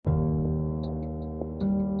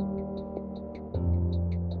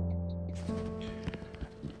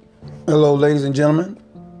Hello, ladies and gentlemen,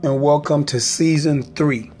 and welcome to Season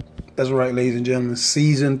 3. That's right, ladies and gentlemen,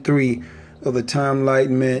 Season 3 of the Time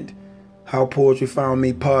Enlightenment How Poetry Found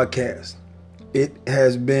Me podcast. It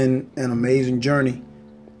has been an amazing journey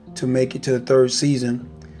to make it to the third season.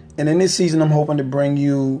 And in this season, I'm hoping to bring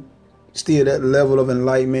you still that level of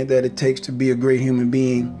enlightenment that it takes to be a great human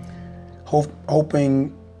being.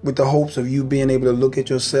 Hoping with the hopes of you being able to look at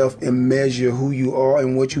yourself and measure who you are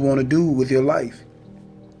and what you want to do with your life.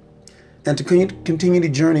 And to continue the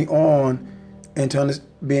journey on and to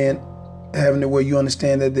having it where you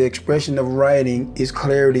understand that the expression of writing is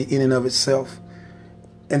clarity in and of itself.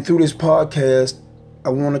 And through this podcast, I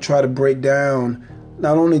want to try to break down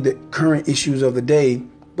not only the current issues of the day,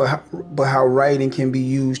 but how writing can be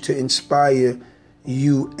used to inspire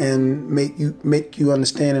you and make you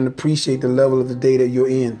understand and appreciate the level of the day that you're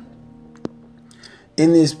in.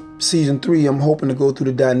 In this Season 3, I'm hoping to go through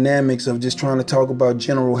the dynamics of just trying to talk about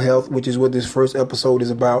general health, which is what this first episode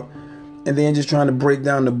is about, and then just trying to break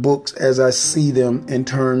down the books as I see them in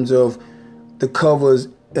terms of the covers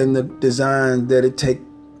and the design that it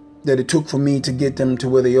took for me to get them to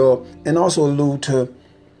where they are, and also allude to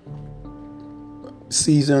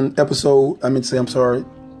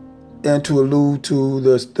and to allude to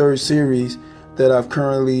the third series that I've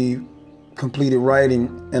currently completed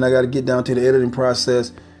writing, and I got to get down to the editing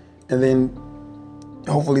process. And then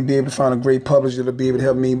hopefully be able to find a great publisher that'll be able to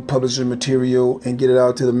help me publish the material and get it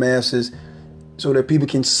out to the masses so that people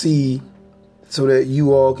can see, so that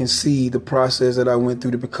you all can see the process that I went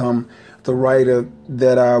through to become the writer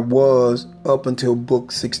that I was up until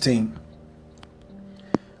book 16.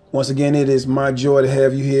 Once again, it is my joy to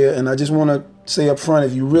have you here. And I just want to say up front,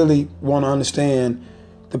 if you really want to understand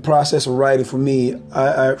the process of writing for me,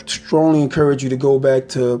 I strongly encourage you to go back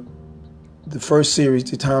to the first series,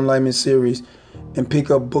 the Time Enlightenment series, and pick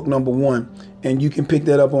up book number 1. And you can pick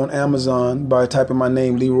that up on Amazon by typing my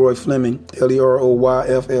name, Leroy Fleming,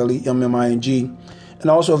 LeroyFleming. And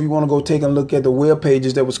also, if you want to go take a look at the web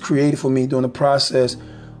pages that was created for me during the process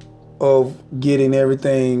of getting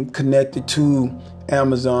everything connected to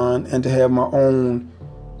Amazon and to have my own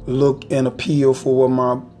look and appeal for what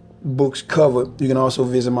my books cover, you can also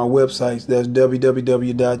visit my websites. That's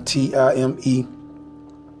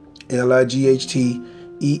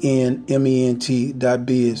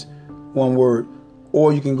www.timelightment.biz, one word.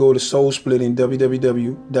 Or you can go to Soul Splitting,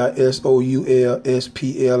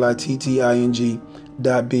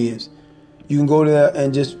 www.soulsplitting.biz. You can go there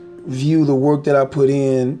and just view the work that I put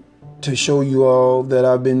in to show you all that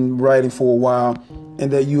I've been writing for a while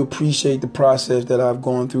and that you appreciate the process that I've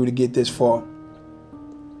gone through to get this far.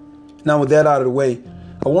 Now, with that out of the way,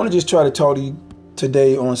 I want to just try to talk to you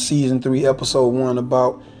today on Season 3, Episode 1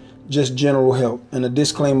 about just general health. And a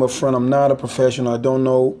disclaimer up front, I'm not a professional. I don't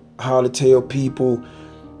know how to tell people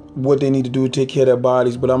what they need to do to take care of their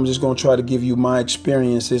bodies, but I'm just going to try to give you my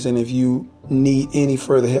experiences. And if you need any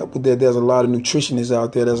further help with that, there's a lot of nutritionists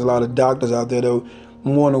out there. There's a lot of doctors out there that are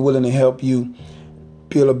more than willing to help you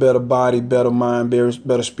build a better body, better mind,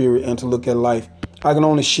 better spirit, and to look at life. I can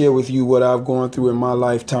only share with you what I've gone through in my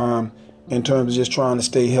lifetime in terms of just trying to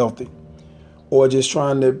stay healthy, or just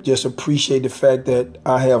trying to just appreciate the fact that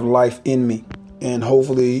I have life in me. And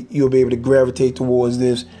hopefully you'll be able to gravitate towards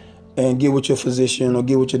this and get with your physician or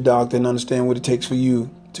get with your doctor and understand what it takes for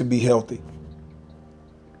you to be healthy.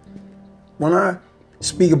 When I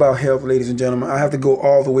speak about health, ladies and gentlemen, I have to go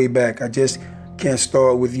all the way back. I just can't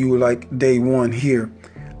start with you like day one here.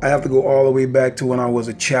 I have to go all the way back to when I was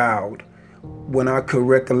a child, when I could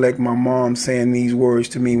recollect my mom saying these words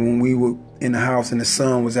to me when we were in the house and the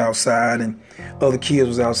sun was outside and other kids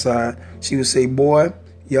was outside. She would say, "Boy,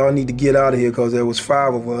 y'all need to get out of here," because there was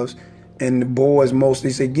 5 of us. And the boys mostly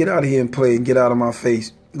say, "Get out of here and play and get out of my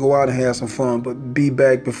face. Go out and have some fun, but be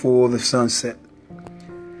back before the sunset."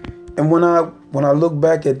 And when I look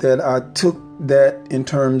back at that, I took that in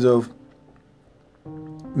terms of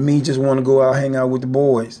me just want to go out, hang out with the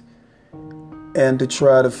boys, and to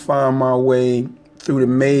try to find my way through the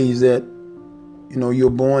maze that, you're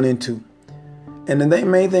born into. And the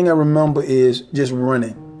main thing I remember is just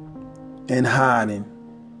running and hiding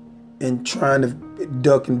and trying to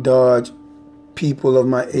duck and dodge people of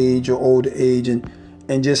my age or older age, and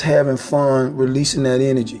just having fun, releasing that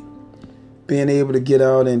energy. Being able to get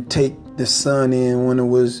out and take the sun in when it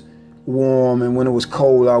was warm, and when it was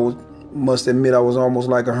cold, must admit I was almost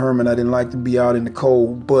like a hermit. I didn't like to be out in the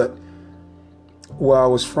cold, but where I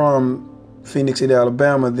was from, Phoenix City,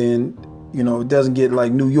 Alabama, then, it doesn't get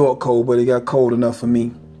like New York cold, but it got cold enough for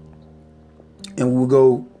me. And we'll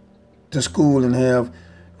go to school and have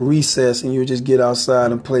recess, and you just get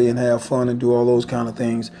outside and play and have fun and do all those kind of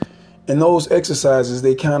things. And those exercises,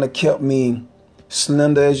 they kind of kept me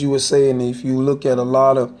slender, as you were saying. If you look at a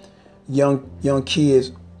lot of young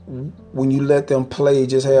kids, when you let them play,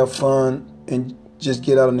 just have fun and just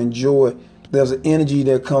get out and enjoy, there's an energy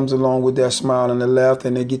that comes along with that smile and the laughter,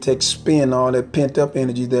 and they get to expend all that pent up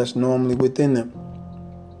energy that's normally within them.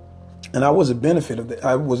 And I was a benefit of that.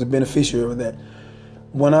 I was a beneficiary of that.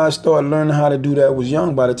 When I started learning how to do that, I was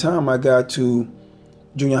young. By the time I got to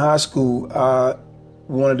junior high school, I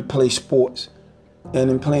wanted to play sports. And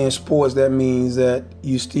in playing sports, that means that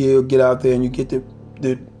you still get out there and you get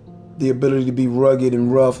the ability to be rugged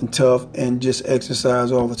and rough and tough and just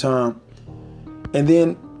exercise all the time. And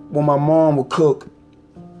then when my mom would cook,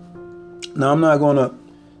 now I'm not going to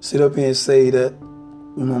sit up here and say that,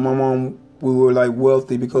 you know, my mom, we were like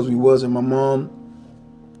wealthy, because we wasn't. My mom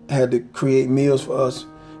had to create meals for us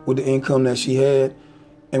with the income that she had.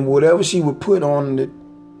 And whatever she would put on the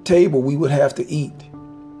table, we would have to eat.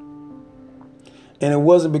 And it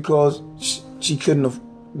wasn't because she couldn't have,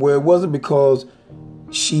 well, it wasn't because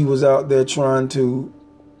she was out there trying to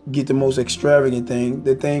get the most extravagant thing.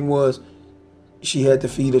 The thing was, she had to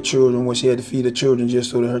feed her children. Well, she had to feed her children just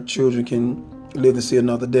so that her children can live to see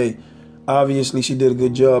another day. Obviously, she did a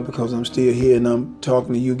good job, because I'm still here and I'm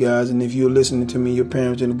talking to you guys. And if you're listening to me, your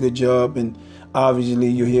parents did a good job. And obviously,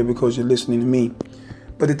 you're here because you're listening to me.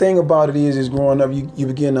 But the thing about it is growing up, you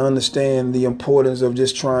begin to understand the importance of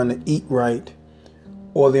just trying to eat right,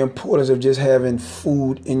 or the importance of just having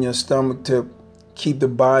food in your stomach to keep the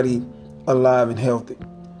body alive and healthy.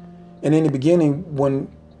 And in the beginning,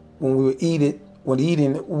 when we were eating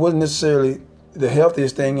wasn't necessarily the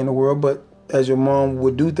healthiest thing in the world, but as your mom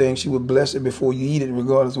would do things, she would bless it before you eat it,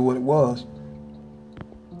 regardless of what it was.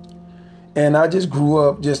 And I just grew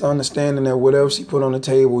up just understanding that whatever she put on the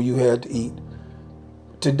table, you had to eat.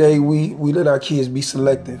 Today, we let our kids be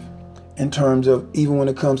selective in terms of, even when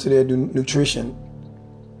it comes to their nutrition,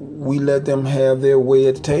 we let them have their way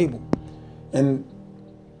at the table. And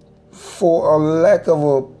for a lack of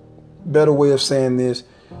a better way of saying this,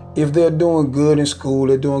 if they're doing good in school,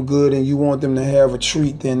 they're doing good, and you want them to have a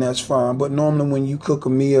treat, then that's fine. But normally when you cook a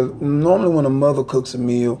meal, normally when a mother cooks a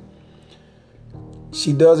meal,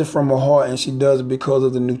 she does it from her heart, and she does it because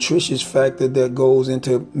of the nutritious factor that goes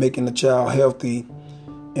into making the child healthy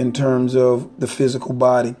in terms of the physical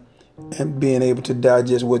body and being able to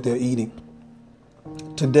digest what they're eating.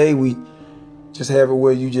 Today we just have it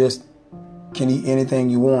where you just can eat anything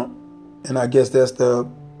you want. And I guess that's the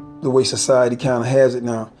way society kind of has it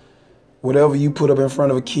now. Whatever you put up in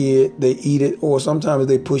front of a kid, they eat it, or sometimes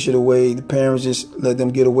they push it away. The parents just let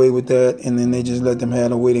them get away with that, and then they just let them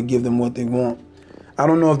have a way to give them what they want. I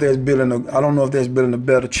don't know if that's building a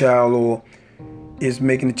better child, or it's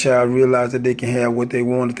making the child realize that they can have what they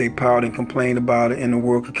want if they pout and complain about it, and the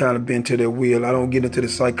world can kind of bend to their will. I don't get into the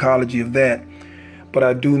psychology of that. But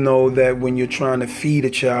I do know that when you're trying to feed a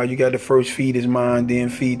child, you got to first feed his mind, then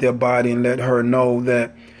feed their body, and let her know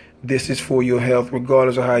that this is for your health.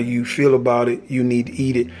 Regardless of how you feel about it, you need to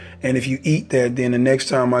eat it. And if you eat that, then the next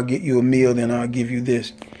time I get you a meal, then I'll give you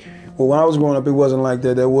this. Well, when I was growing up, it wasn't like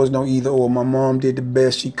that. There was no either or. My mom did the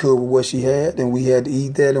best she could with what she had, and we had to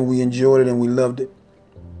eat that, and we enjoyed it, and we loved it.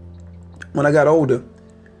 When I got older,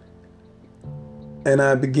 and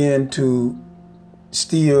I began to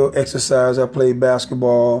still exercise, I played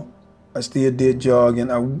basketball, I still did jogging.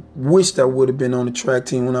 I wished I would have been on the track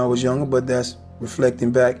team when I was younger, but that's reflecting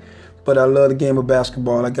back. But I love the game of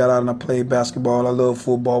basketball. I got out and I played basketball. I love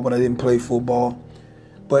football, but I didn't play football.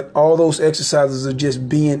 But all those exercises of just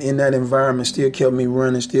being in that environment still kept me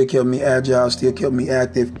running, still kept me agile, still kept me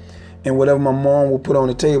active. And whatever my mom would put on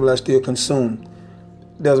the table, I still consumed.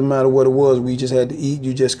 Doesn't matter what it was, we just had to eat,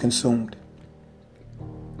 you just consumed.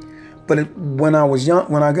 But when I was young,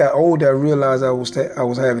 when I got older, I realized I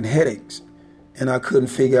was having headaches, and I couldn't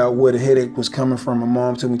figure out where the headache was coming from. My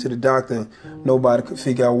mom took me to the doctor. Nobody could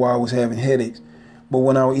figure out why I was having headaches. But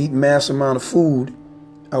when I would eat mass amount of food,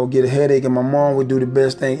 I would get a headache, and my mom would do the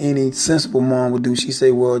best thing any sensible mom would do. She'd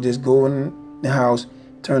say, well, just go in the house,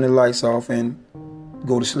 turn the lights off, and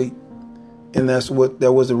go to sleep. And that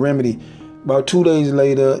was the remedy. About 2 days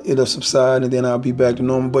later, it'll subside, and then I'll be back to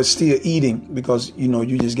normal, but still eating, because,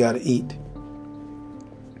 you just got to eat.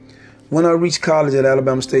 When I reached college at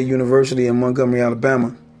Alabama State University in Montgomery,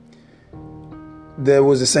 Alabama, there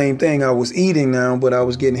was the same thing. I was eating now, but I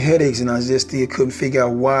was getting headaches, and I just still couldn't figure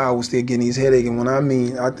out why I was still getting these headaches.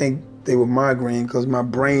 And I think they were migraine, because my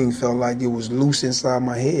brain felt like it was loose inside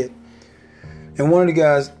my head. And one of the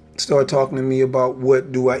guys started talking to me about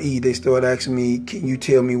what do I eat. They started asking me, can you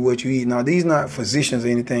tell me what you eat? Now, these not physicians or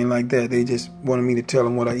anything like that. They just wanted me to tell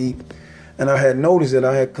them what I eat. And I had noticed that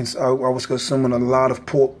I was consuming a lot of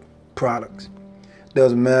pork products.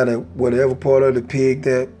 Doesn't matter whatever part of the pig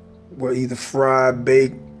that were either fried,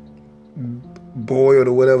 baked, boiled,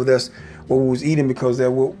 or whatever. That's what we was eating, because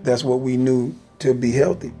that's what we knew to be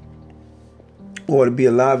healthy or to be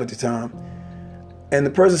alive at the time. And the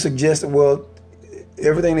person suggested, well,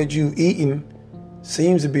 everything that you eating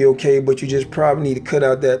seems to be okay, but you just probably need to cut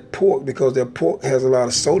out that pork, because that pork has a lot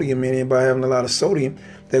of sodium in it. And by having a lot of sodium,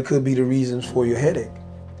 that could be the reasons for your headache.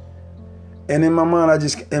 And in my mind,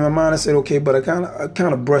 I said, okay, but I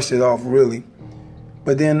kind of brushed it off, really.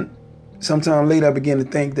 But then sometime later, I began to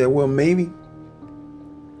think that, well, maybe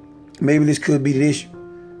this could be the issue.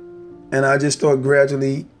 And I just started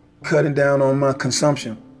gradually cutting down on my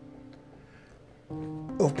consumption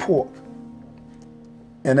of pork.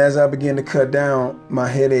 And as I began to cut down, my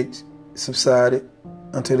headaches subsided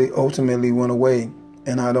until they ultimately went away.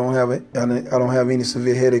 And I don't have any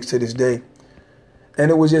severe headaches to this day. And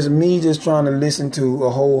it was just me just trying to listen to a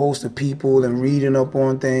whole host of people and reading up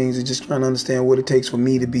on things and just trying to understand what it takes for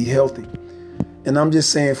me to be healthy. And I'm just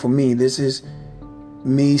saying, for me, this is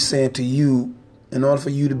me saying to you, in order for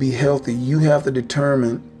you to be healthy, you have to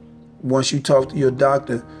determine, once you talk to your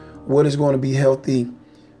doctor, what is going to be healthy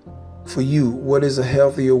for you. What is a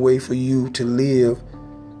healthier way for you to live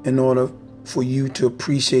in order for you to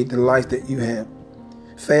appreciate the life that you have.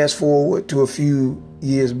 Fast forward to a few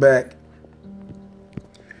years back,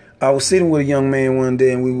 I was sitting with a young man one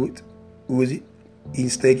day, and we was eating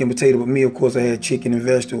steak and potato. But me, of course, I had chicken and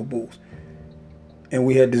vegetables, and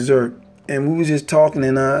we had dessert. And we was just talking,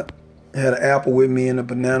 and I had an apple with me and a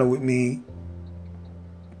banana with me.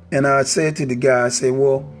 And I said to the guy, I said,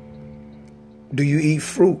 well, do you eat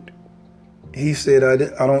fruit? He said,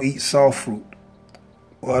 I don't eat soft fruit.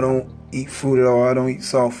 Or I don't eat fruit at all. I don't eat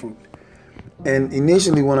soft fruit. And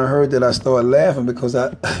initially when I heard that, I started laughing, because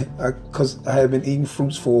I had been eating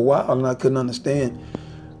fruits for a while, and I couldn't understand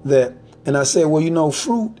that. And I said, well,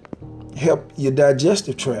 fruit help your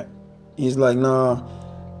digestive tract. He's like, nah,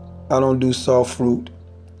 I don't do soft fruit.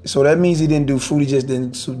 So that means he didn't do fruit. He just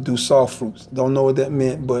didn't do soft fruits. Don't know what that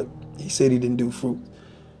meant, but he said he didn't do fruit.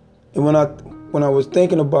 And when I was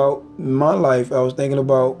thinking about my life, I was thinking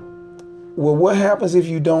about, well, what happens if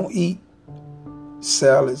you don't eat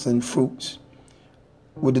salads and fruits?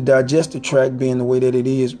 With the digestive tract being the way that it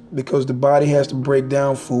is, because the body has to break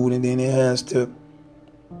down food, and then it has to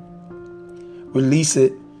release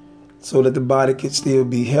it so that the body could still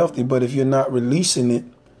be healthy. But if you're not releasing it,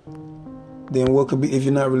 then if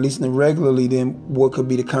you're not releasing it regularly, then what could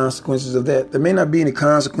be the consequences of that? There may not be any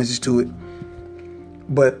consequences to it,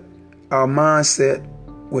 but our mindset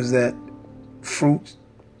was that fruits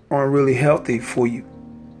aren't really healthy for you.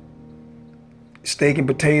 Steak and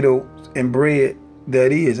potatoes and bread,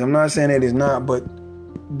 that is. I'm not saying that it's not, but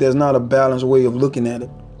there's not a balanced way of looking at it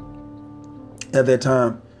at that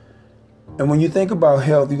time. And when you think about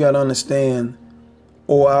health, you got to understand,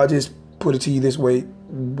 or I'll just put it to you this way.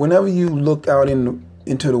 Whenever you look out into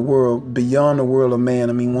the world, beyond the world of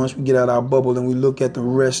man, once we get out of our bubble and we look at the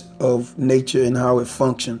rest of nature and how it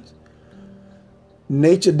functions,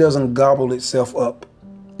 nature doesn't gobble itself up.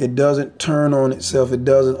 It doesn't turn on itself. It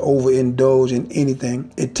doesn't overindulge in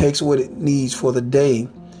anything. It takes what it needs for the day,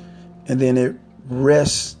 and then it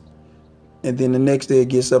rests, and then the next day it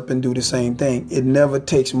gets up and do the same thing. It never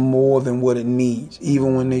takes more than what it needs.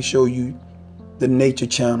 Even when they show you the Nature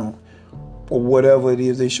Channel or whatever it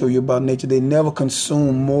is they show you about nature, they never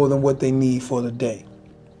consume more than what they need for the day.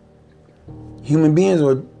 Human beings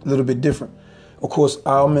are a little bit different. Of course,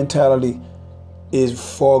 our mentality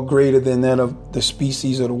is far greater than that of the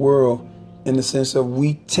species of the world, in the sense of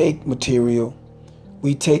we take material,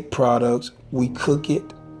 we take products, we cook it,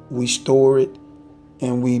 we store it,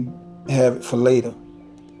 and we have it for later.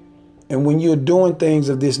 And when you're doing things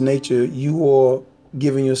of this nature, you are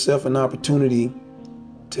giving yourself an opportunity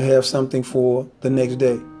to have something for the next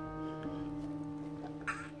day.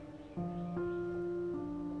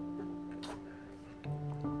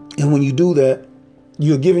 And when you do that,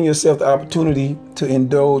 you're giving yourself the opportunity to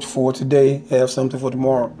indulge for today, have something for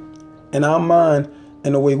tomorrow. And our mind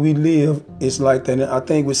and the way we live is like that. And I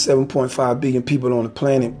think with 7.5 billion people on the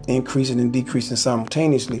planet, increasing and decreasing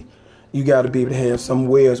simultaneously, you got to be able to have some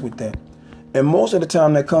wares with that. And most of the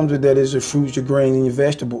time that comes with that is your fruits, your grains, and your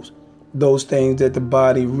vegetables. Those things that the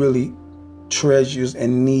body really treasures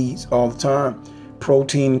and needs all the time.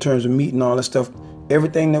 Protein in terms of meat and all that stuff.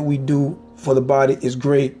 Everything that we do for the body is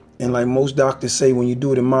great. And like most doctors say, when you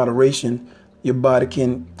do it in moderation, your body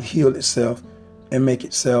can heal itself and make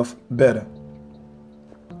itself better.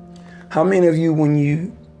 How many of you, when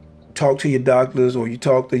you talk to your doctors or you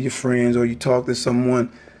talk to your friends or you talk to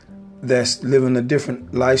someone that's living a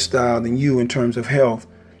different lifestyle than you in terms of health,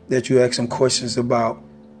 that you ask them questions about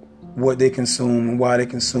what they consume and why they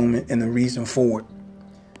consume it and the reason for it.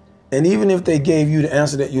 And even if they gave you the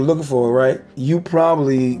answer that you're looking for, right, you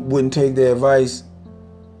probably wouldn't take their advice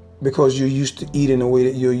because you're used to eating the way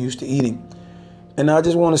that you're used to eating. And I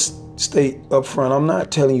just want to state up front, I'm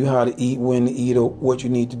not telling you how to eat, when to eat, or what you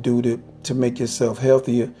need to do to make yourself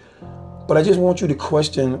healthier. But I just want you to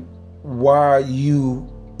question why you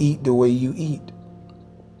eat the way you eat.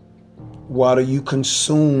 Why do you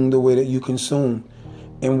consume the way that you consume?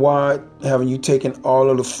 And why haven't you taken all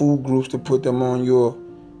of the food groups to put them on your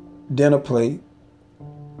dinner plate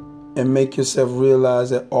and make yourself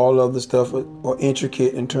realize that all of the stuff are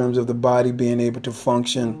intricate in terms of the body being able to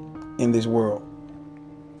function in this world?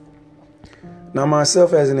 Now,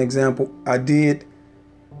 myself as an example, I had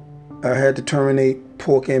to terminate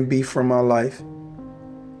pork and beef from my life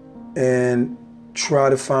and try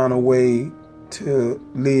to find a way to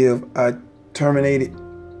live. I terminated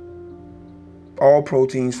all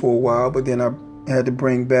proteins for a while, but then I had to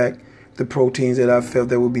bring back the proteins that I felt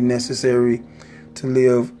that would be necessary to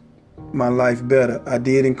live my life better. I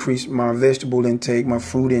did increase my vegetable intake, my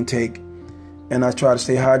fruit intake, and I try to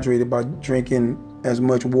stay hydrated by drinking as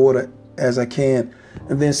much water as I can.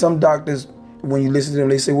 And then some doctors, when you listen to them,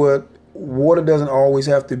 they say, well, water doesn't always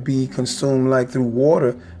have to be consumed like through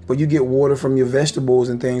water, but you get water from your vegetables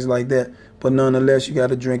and things like that. But nonetheless, you got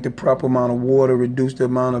to drink the proper amount of water, reduce the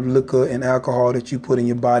amount of liquor and alcohol that you put in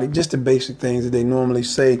your body. Just the basic things that they normally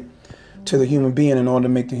say to the human being in order to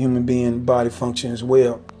make the human being body function as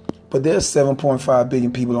well. But there's 7.5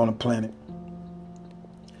 billion people on the planet.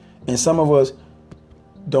 And some of us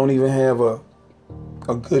don't even have a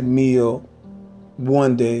good meal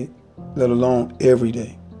one day, let alone every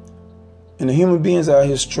day. And the human beings out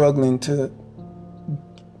here struggling to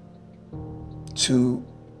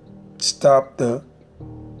stop the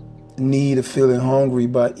need of feeling hungry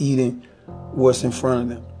by eating what's in front of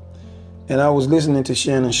them. And I was listening to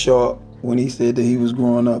Shannon Sharpe when he said that he was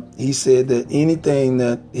growing up. He said that anything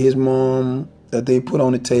that his mom, that they put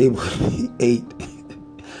on the table, he ate.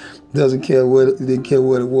 Didn't care what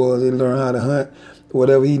it was. They learned how to hunt.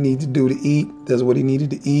 Whatever he needed to do to eat, that's what he needed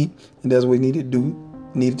to eat, and that's what he needed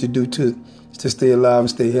to do to stay alive and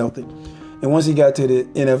stay healthy. And once he got to the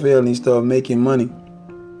NFL and he started making money,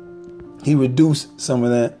 he reduced some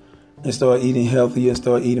of that and started eating healthier and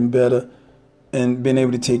started eating better and being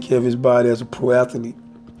able to take care of his body as a pro athlete.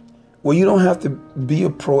 Well, you don't have to be a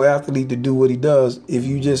pro athlete to do what he does. If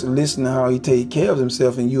you just listen to how he takes care of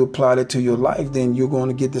himself and you apply it to your life, then you're going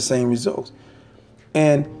to get the same results.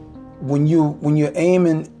 And when you're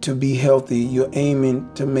aiming to be healthy, you're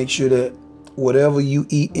aiming to make sure that whatever you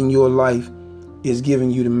eat in your life is giving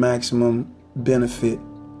you the maximum benefit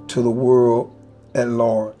to the world at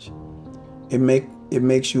large. It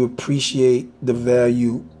makes you appreciate the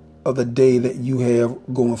value of the day that you have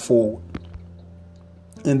going forward.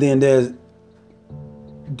 And then there's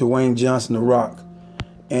Dwayne Johnson, The Rock.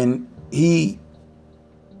 And he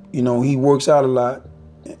works out a lot,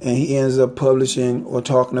 and he ends up publishing or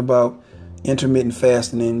talking about intermittent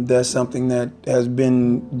fasting. And that's something that has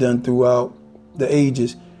been done throughout the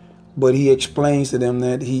ages. But he explains to them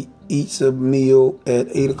that he eats a meal at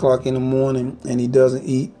 8 o'clock in the morning and he doesn't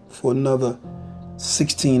eat for another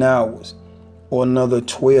 16 hours or another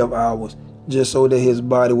 12 hours, just so that his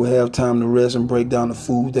body will have time to rest and break down the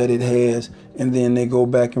food that it has, and then they go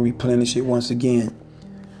back and replenish it once again.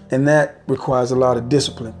 And that requires a lot of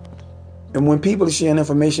discipline. And when people are sharing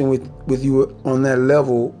information with you on that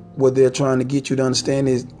level, what they're trying to get you to understand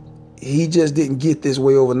is he just didn't get this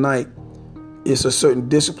way overnight. It's a certain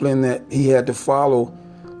discipline that he had to follow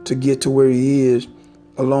to get to where he is,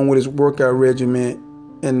 along with his workout regimen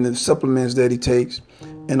and the supplements that he takes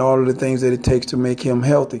and all of the things that it takes to make him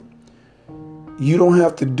healthy. You don't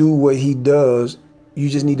have to do what he does. You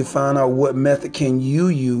just need to find out what method can you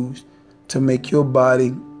use to make your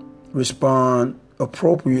body respond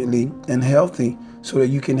appropriately and healthy so that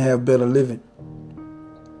you can have better living.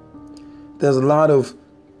 There's a lot of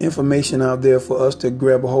information out there for us to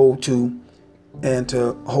grab a hold to and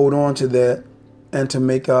to hold on to that and to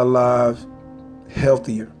make our lives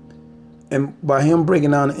healthier. And by him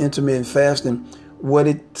breaking down the intermittent fasting, what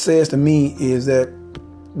it says to me is that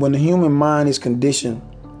when the human mind is conditioned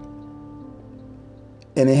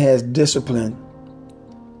and it has discipline,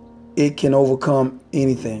 it can overcome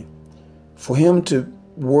anything. For him to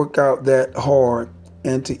work out that hard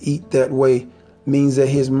and to eat that way means that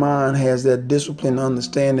his mind has that discipline to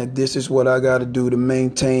understand that this is what I got to do to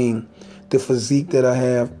maintain the physique that I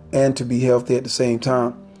have and to be healthy at the same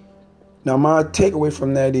time. Now, my takeaway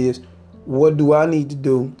from that is, what do I need to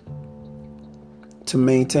do to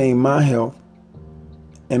maintain my health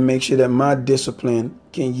and make sure that my discipline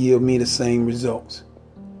can yield me the same results.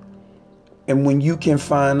 And when you can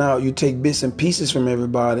find out, you take bits and pieces from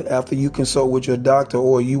everybody after you consult with your doctor,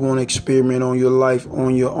 or you want to experiment on your life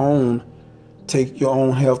on your own, take your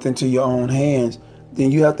own health into your own hands,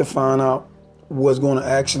 then you have to find out what's going to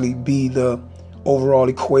actually be the overall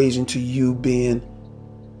equation to you being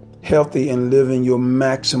healthy and living your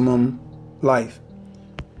maximum life.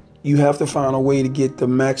 You have to find a way to get the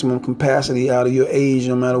maximum capacity out of your age,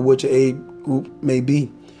 no matter what your age group may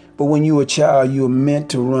be. But when you're a child, you're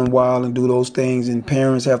meant to run wild and do those things, and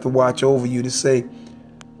parents have to watch over you to say,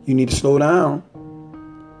 you need to slow down,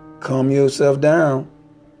 calm yourself down,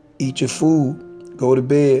 eat your food, go to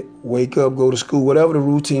bed, wake up, go to school, whatever the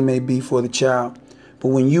routine may be for the child. But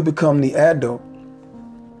when you become the adult,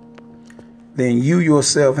 then you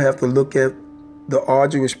yourself have to look at the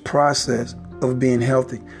arduous process of being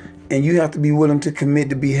healthy. And you have to be willing to commit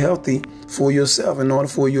to be healthy for yourself in order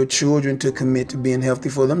for your children to commit to being healthy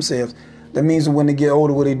for themselves. That means that when they get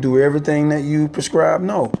older, will they do everything that you prescribe?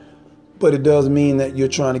 No. But it does mean that you're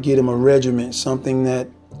trying to get them a regimen, something that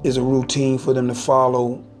is a routine for them to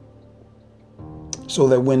follow, so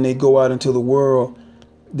that when they go out into the world,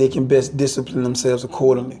 they can best discipline themselves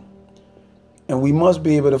accordingly. And we must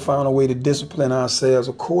be able to find a way to discipline ourselves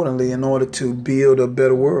accordingly in order to build a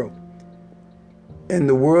better world. And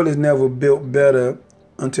the world is never built better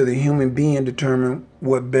until the human being determines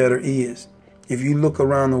what better is. If you look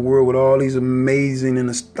around the world with all these amazing and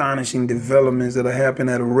astonishing developments that are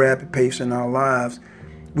happening at a rapid pace in our lives,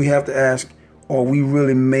 we have to ask, are we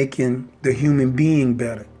really making the human being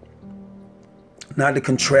better? Not the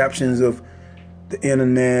contraptions of the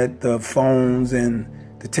internet, the phones, and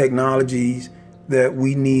the technologies that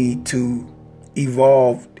we need to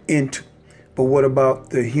evolve into. But what about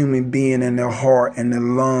the human being and their heart and their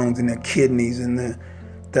lungs and their kidneys and their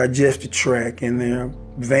digestive tract and their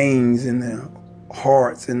veins and their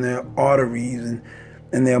hearts and their arteries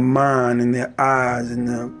and their mind and their eyes and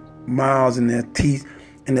their mouths and their teeth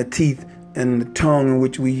and the tongue in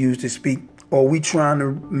which we use to speak? Are we trying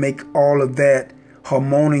to make all of that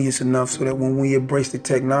harmonious enough so that when we embrace the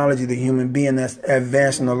technology, the human being that's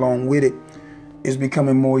advancing along with it is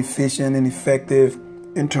becoming more efficient and effective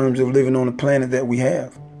in terms of living on the planet that we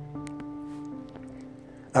have?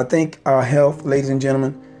 I think our health, ladies and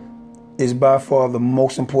gentlemen, is by far the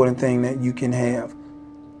most important thing that you can have.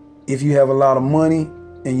 If you have a lot of money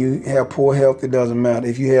and you have poor health, it doesn't matter.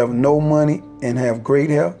 If you have no money and have great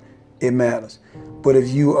health, it matters. But if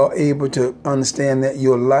you are able to understand that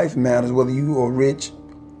your life matters, whether you are rich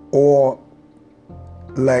or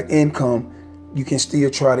lack income, you can still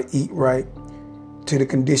try to eat right to the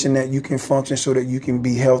condition that you can function so that you can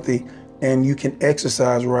be healthy, and you can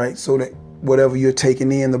exercise right so that whatever you're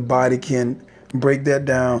taking in, the body can break that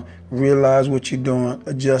down, realize what you're doing,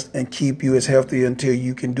 adjust, and keep you as healthy until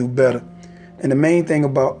you can do better. And the main thing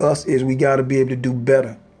about us is we got to be able to do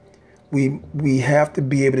better. We have to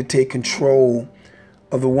be able to take control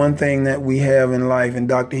of the one thing that we have in life, and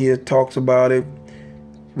Dr. Hill talks about it,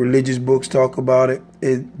 religious books talk about it,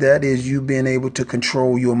 that is you being able to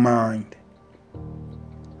control your mind.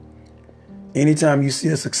 Anytime you see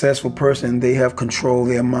a successful person, they have controlled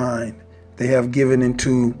their mind. They have given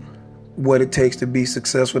into what it takes to be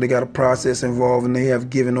successful. They got a process involved, and they have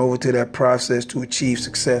given over to that process to achieve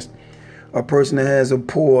success. A person that has a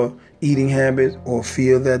poor eating habit or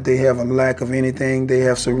feel that they have a lack of anything, they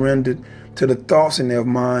have surrendered to the thoughts in their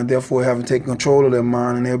mind, therefore having taken control of their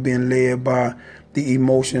mind, and they're being led by the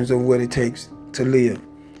emotions of what it takes to live.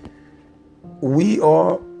 We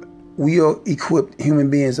are equipped, human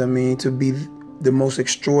beings, to be the most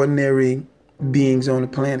extraordinary beings on the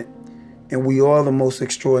planet. And we are the most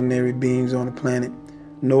extraordinary beings on the planet.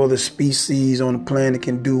 No other species on the planet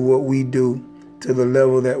can do what we do to the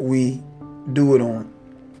level that we do it on.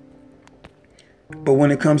 But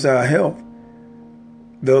when it comes to our health,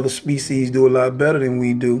 the other species do a lot better than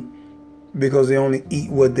we do because they only eat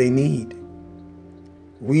what they need.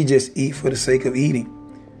 We just eat for the sake of eating.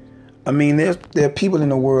 There are people in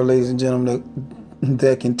the world, ladies and gentlemen,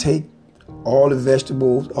 that can take all the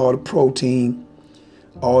vegetables, all the protein,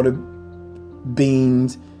 all the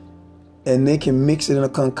beans, and they can mix it in a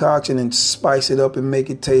concoction and spice it up and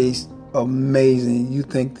make it taste amazing. You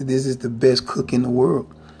think that this is the best cook in the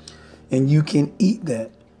world. And you can eat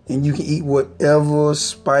that. And you can eat whatever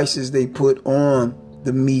spices they put on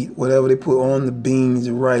the meat, whatever they put on the beans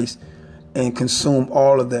and rice, and consume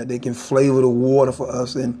all of that. They can flavor the water for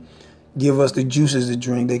us and give us the juices to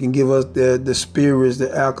drink. They can give us the spirits,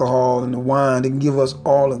 the alcohol, and the wine. They can give us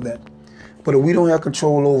all of that. But if we don't have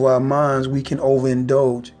control over our minds, we can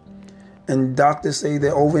overindulge. And doctors say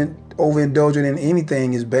that overindulging in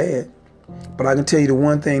anything is bad. But I can tell you the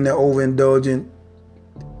one thing that overindulging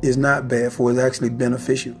is not bad for is actually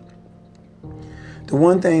beneficial. The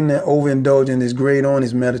one thing that overindulging is great on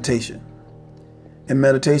is meditation. And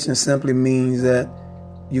meditation simply means that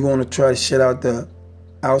you're going to try to shut out the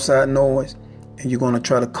outside noise and you're going to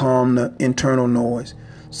try to calm the internal noise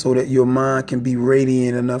so that your mind can be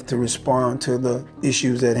radiant enough to respond to the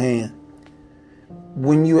issues at hand.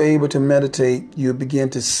 When you're able to meditate, you begin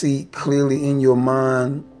to see clearly in your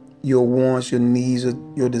mind your wants, your needs,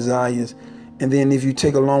 your desires. And then if you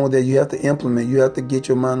take along with that, you have to implement. You have to get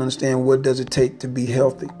your mind to understand what does it take to be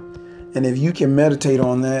healthy. And if you can meditate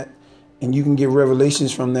on that and you can get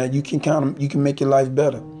revelations from that, you can make your life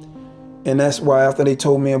better. And that's why after they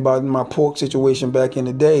told me about my pork situation back in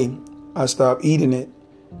the day, I stopped eating it.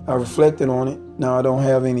 I reflected on it. Now I don't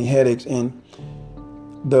have any headaches. And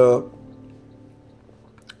the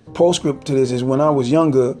postscript to this is when I was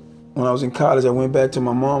younger, when I was in college, I went back to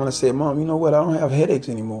my mom and I said, Mom, you know what? I don't have headaches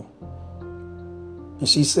anymore. And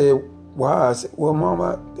she said, why? I said, well,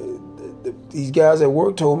 Mom, these guys at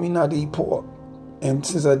work told me not to eat pork. And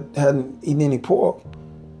since I hadn't eaten any pork,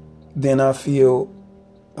 then I feel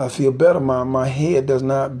better. My head does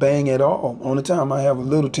not bang at all. Only time I have a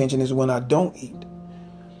little tension is when I don't eat.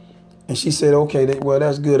 And she said, okay, well,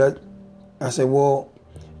 that's good. I said, well,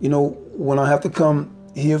 you know, when I have to come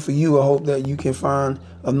here for you, I hope that you can find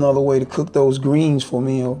another way to cook those greens for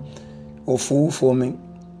me or food for me.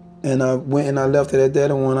 And I went and I left it at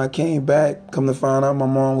that. And when I came back, come to find out my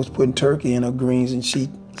mom was putting turkey in her greens, and she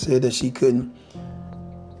said that she couldn't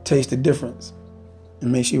taste the difference.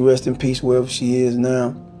 And may she rest in peace wherever she is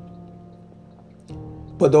now.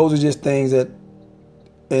 But those are just things that,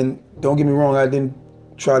 and don't get me wrong, I didn't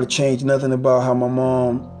try to change nothing about how my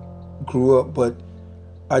mom grew up, but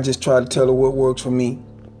I just tried to tell her what works for me.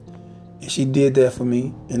 And she did that for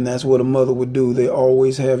me. And that's what a mother would do. They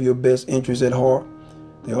always have your best interests at heart.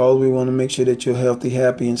 They always want to make sure that you're healthy,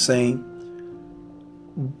 happy, and sane.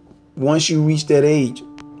 Once you reach that age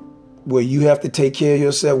where you have to take care of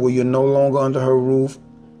yourself, where you're no longer under her roof,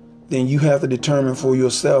 then you have to determine for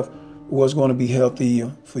yourself what's going to be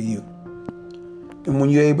healthier for you. And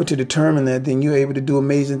when you're able to determine that, then you're able to do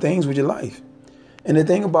amazing things with your life. And the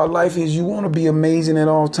thing about life is you want to be amazing at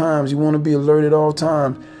all times. You want to be alert at all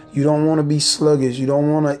times. You don't want to be sluggish. You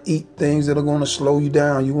don't want to eat things that are going to slow you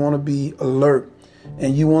down. You want to be alert.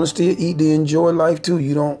 And you want to still eat to enjoy life too.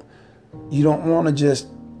 You don't want to just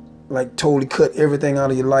like totally cut everything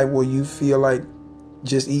out of your life where you feel like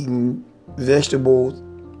just eating vegetables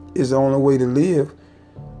is the only way to live.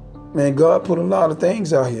 Man, God put a lot of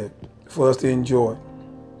things out here for us to enjoy.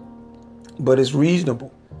 But it's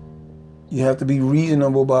reasonable. You have to be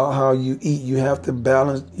reasonable about how you eat. You have to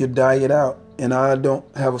balance your diet out. And I don't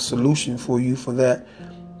have a solution for you for that.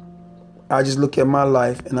 I just look at my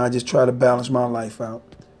life and I just try to balance my life out.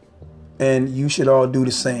 And you should all do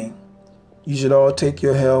the same. You should all take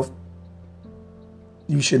your health.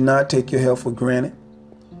 You should not take your health for granted.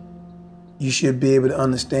 You should be able to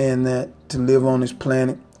understand that to live on this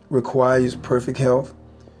planet requires perfect health,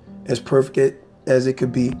 as perfect as it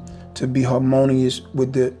could be, to be harmonious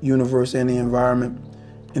with the universe and the environment,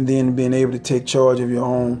 and then being able to take charge of your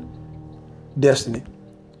own destiny.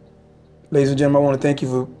 Ladies and gentlemen, I want to thank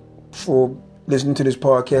you for listening to this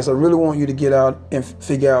podcast. I really want you to get out and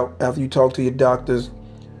figure out, after you talk to your doctors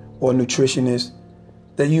or nutritionists,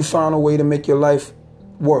 that you found a way to make your life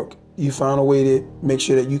work. You found a way to make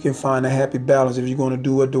sure that you can find a happy balance. If you're going to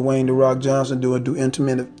do what Dwayne "The Rock" Johnson do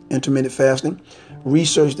intermittent fasting,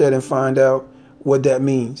 research that and find out what that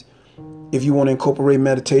means. If you want to incorporate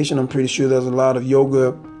meditation, I'm pretty sure there's a lot of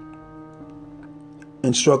yoga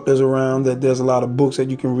instructors around, that there's a lot of books that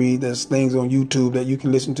you can read, there's things on YouTube that you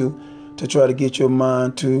can listen to try to get your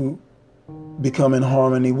mind to become in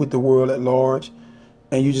harmony with the world at large.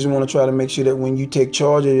 And you just want to try to make sure that when you take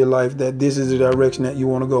charge of your life, that this is the direction that you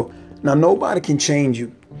want to go. Now, nobody can change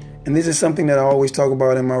you. And this is something that I always talk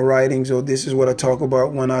about in my writings, or this is what I talk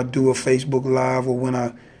about when I do a Facebook Live or when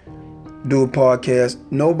I do a podcast.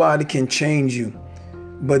 Nobody can change you,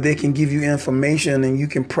 but they can give you information and you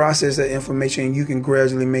can process that information and you can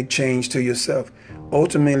gradually make change to yourself.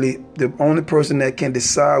 Ultimately, the only person that can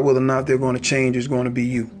decide whether or not they're going to change is going to be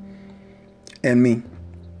you and me.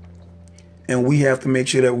 And we have to make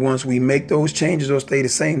sure that once we make those changes or stay the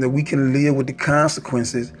same, that we can live with the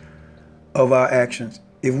consequences of our actions.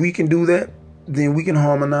 If we can do that, then we can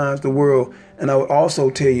harmonize the world. And I would also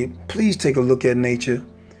tell you, please take a look at nature.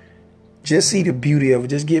 Just see the beauty of it.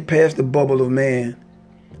 Just get past the bubble of man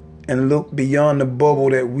and look beyond the bubble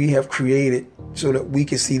that we have created so that we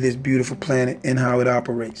can see this beautiful planet and how it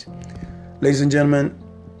operates. Ladies and gentlemen,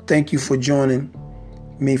 thank you for joining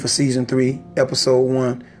me for Season 3, Episode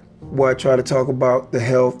 1, where I try to talk about the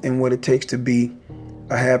health and what it takes to be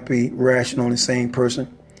a happy, rational, and sane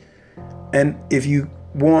person. And if you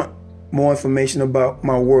want more information about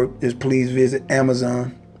my work, just please visit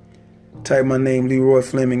Amazon. Type my name, Leroy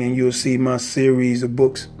Fleming, and you'll see my series of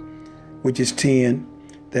books, which is 10,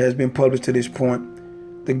 that has been published to this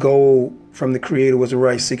point. The goal from the creator was to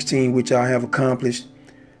write 16, which I have accomplished.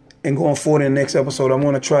 And going forward in the next episode, I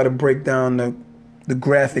want to try to break down the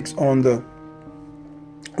graphics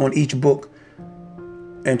on each book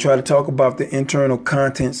and try to talk about the internal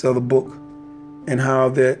contents of the book and how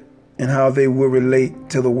they will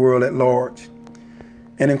relate to the world at large.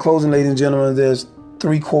 And in closing, ladies and gentlemen, there's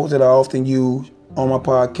 3 quotes that I often use on my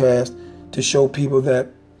podcast to show people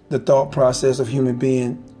that the thought process of human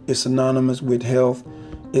being is synonymous with health.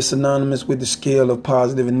 It's synonymous with the scale of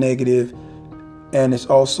positive and negative, and it's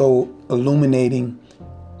also illuminating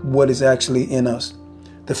what is actually in us.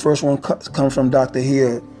 The first one comes from Dr.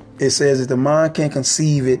 Hill. It says, if the mind can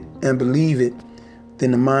conceive it and believe it,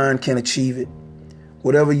 then the mind can achieve it.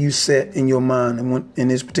 Whatever you set in your mind, and in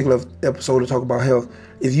this particular episode to talk about health,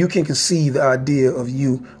 if you can conceive the idea of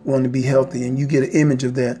you wanting to be healthy and you get an image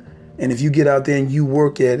of that, and if you get out there and you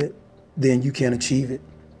work at it, then you can achieve it.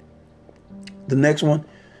 The next one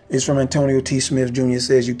is from Antonio T. Smith Jr. It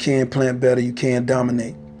says, you can plant better, you can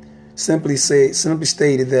dominate. Simply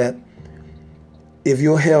stated that if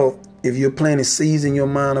you're planting seeds in your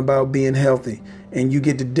mind about being healthy, and you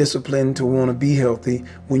get the discipline to want to be healthy,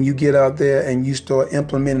 when you get out there and you start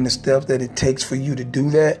implementing the steps that it takes for you to do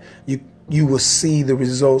that, you will see the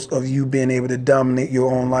results of you being able to dominate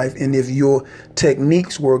your own life. And if your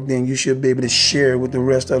techniques work, then you should be able to share with the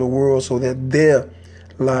rest of the world so that their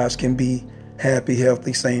lives can be happy,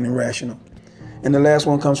 healthy, sane, and rational. And the last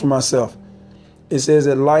one comes from myself. It says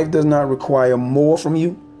that life does not require more from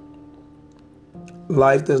you.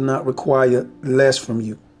 Life does not require less from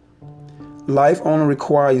you. Life only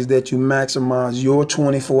requires that you maximize your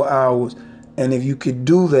 24 hours. And if you could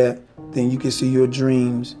do that, then you can see your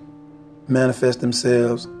dreams manifest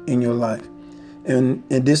themselves in your life. And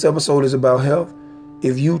this episode is about health.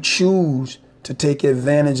 If you choose to take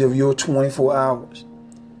advantage of your 24 hours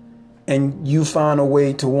and you find a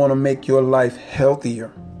way to want to make your life healthier,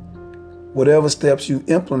 whatever steps you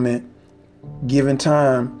implement, given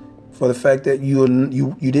time, for the fact that you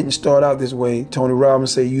didn't start out this way. Tony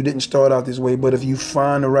Robbins said you didn't start out this way, but if you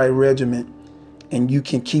find the right regimen and you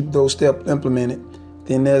can keep those steps implemented,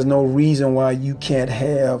 then there's no reason why you can't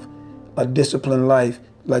have a disciplined life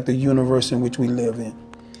like the universe in which we live in.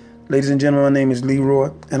 Ladies and gentlemen, my name is Leroy,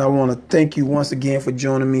 and I want to thank you once again for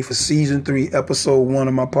joining me for Season 3, Episode 1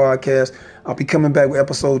 of my podcast. I'll be coming back with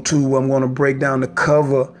Episode 2, where I'm going to break down the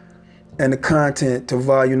cover and the content to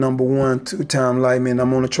volume number 1 to Tom Lightman.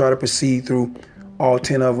 I'm going to try to proceed through all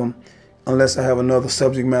 10 of them unless I have another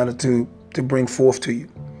subject matter to bring forth to you.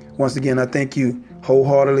 Once again, I thank you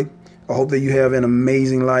wholeheartedly. I hope that you have an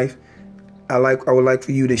amazing life. I would like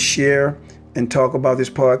for you to share and talk about this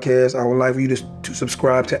podcast. I would like for you to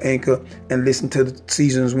subscribe to Anchor and listen to the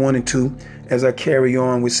Seasons 1 and 2 as I carry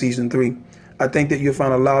on with Season 3. I think that you'll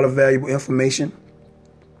find a lot of valuable information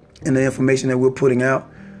in the information that we're putting out.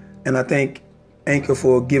 And I thank Anchor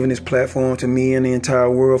for giving this platform to me and the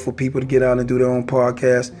entire world for people to get out and do their own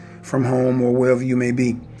podcast from home or wherever you may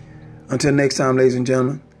be. Until next time, ladies and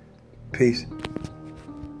gentlemen, peace.